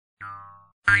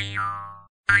Hello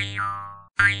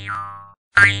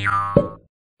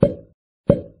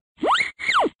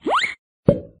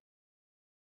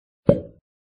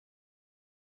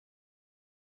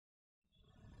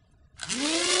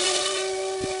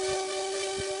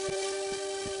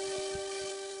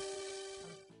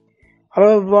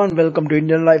everyone, welcome to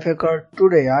Indian Life Hacker.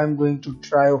 Today I am going to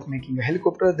try of making a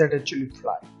helicopter that actually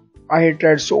fly. I had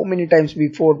tried so many times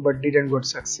before but didn't got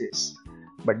success.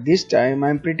 But this time I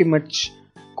am pretty much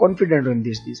confident on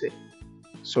this design.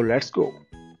 So let's go.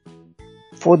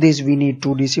 For this we need 2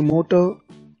 DC motor,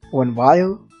 1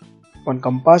 wire, 1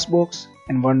 compass box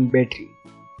and 1 battery.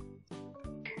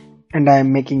 And I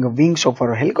am making a wings of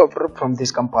our helicopter from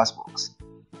this compass box.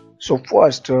 So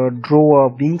first draw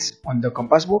wings on the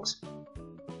compass box.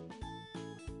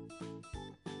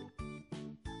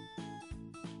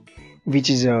 Which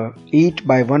is 8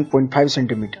 by 1.5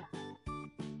 centimeter,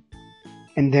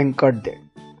 and then cut that.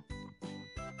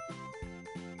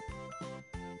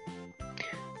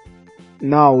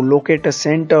 Now locate the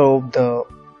center of the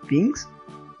wings.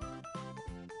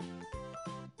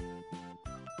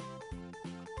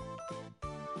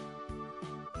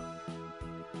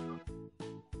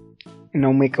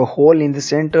 Now make a hole in the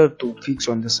center to fix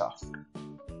on the shaft.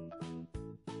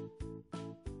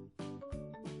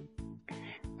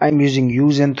 I am using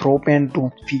use and throw pen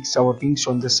to fix our wings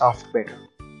on the shaft better.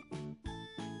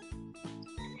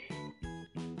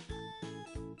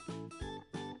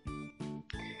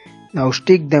 Now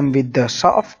stick them with the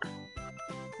shaft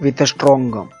with a strong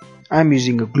gum. I am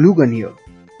using a glue gun here.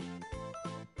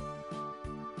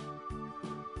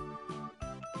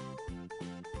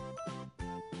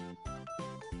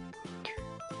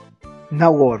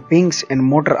 Now our wings and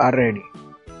motor are ready.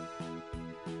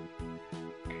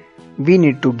 We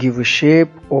need to give a shape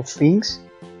of wings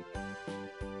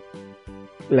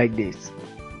like this.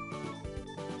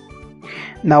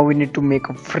 Now we need to make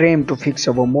a frame to fix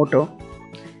our motor.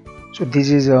 So this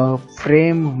is a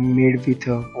frame made with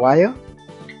a wire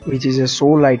which is so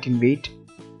light in weight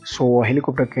so a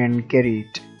helicopter can carry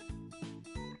it.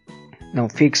 Now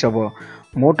fix our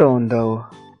motor on the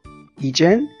each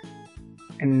end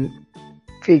and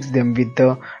fix them with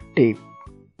the tape.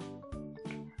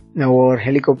 Now our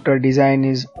helicopter design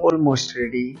is almost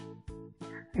ready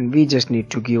and we just need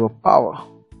to give a power.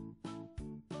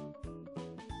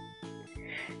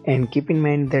 And keep in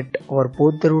mind that our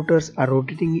both the rotors are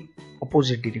rotating in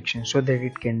opposite direction so that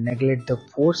it can neglect the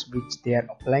force which they are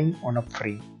applying on a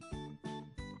frame.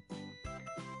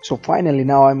 So finally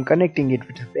now I am connecting it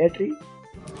with a battery.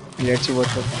 Let's see what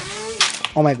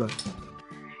happens. Oh my god.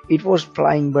 It was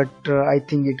flying but I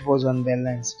think it was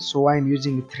unbalanced, so I am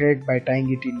using a thread by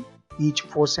tying it in each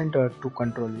force center to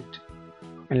control it.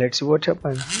 And let's see what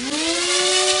happens.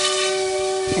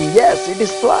 And yes, it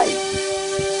is flying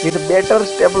with a better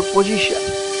stable position.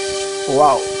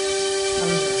 Wow.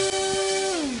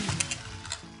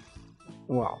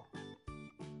 Wow.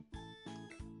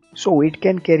 So it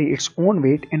can carry its own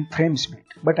weight and frame's weight,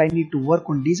 but I need to work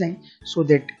on design so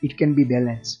that it can be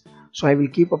balanced. So I will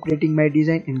keep updating my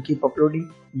design and keep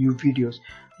uploading new videos.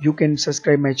 You can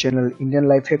subscribe my channel Indian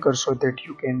Life Hacker so that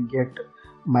you can get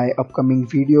my upcoming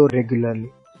video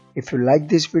regularly. If you like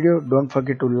this video, don't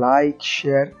forget to like,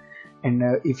 share, and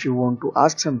if you want to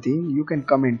ask something, you can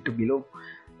comment below.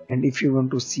 And if you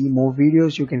want to see more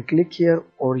videos, you can click here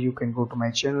or you can go to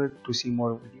my channel to see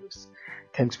more videos.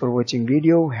 Thanks for watching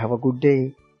video. Have a good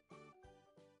day.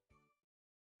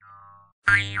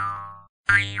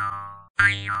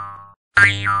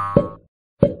 Ayo.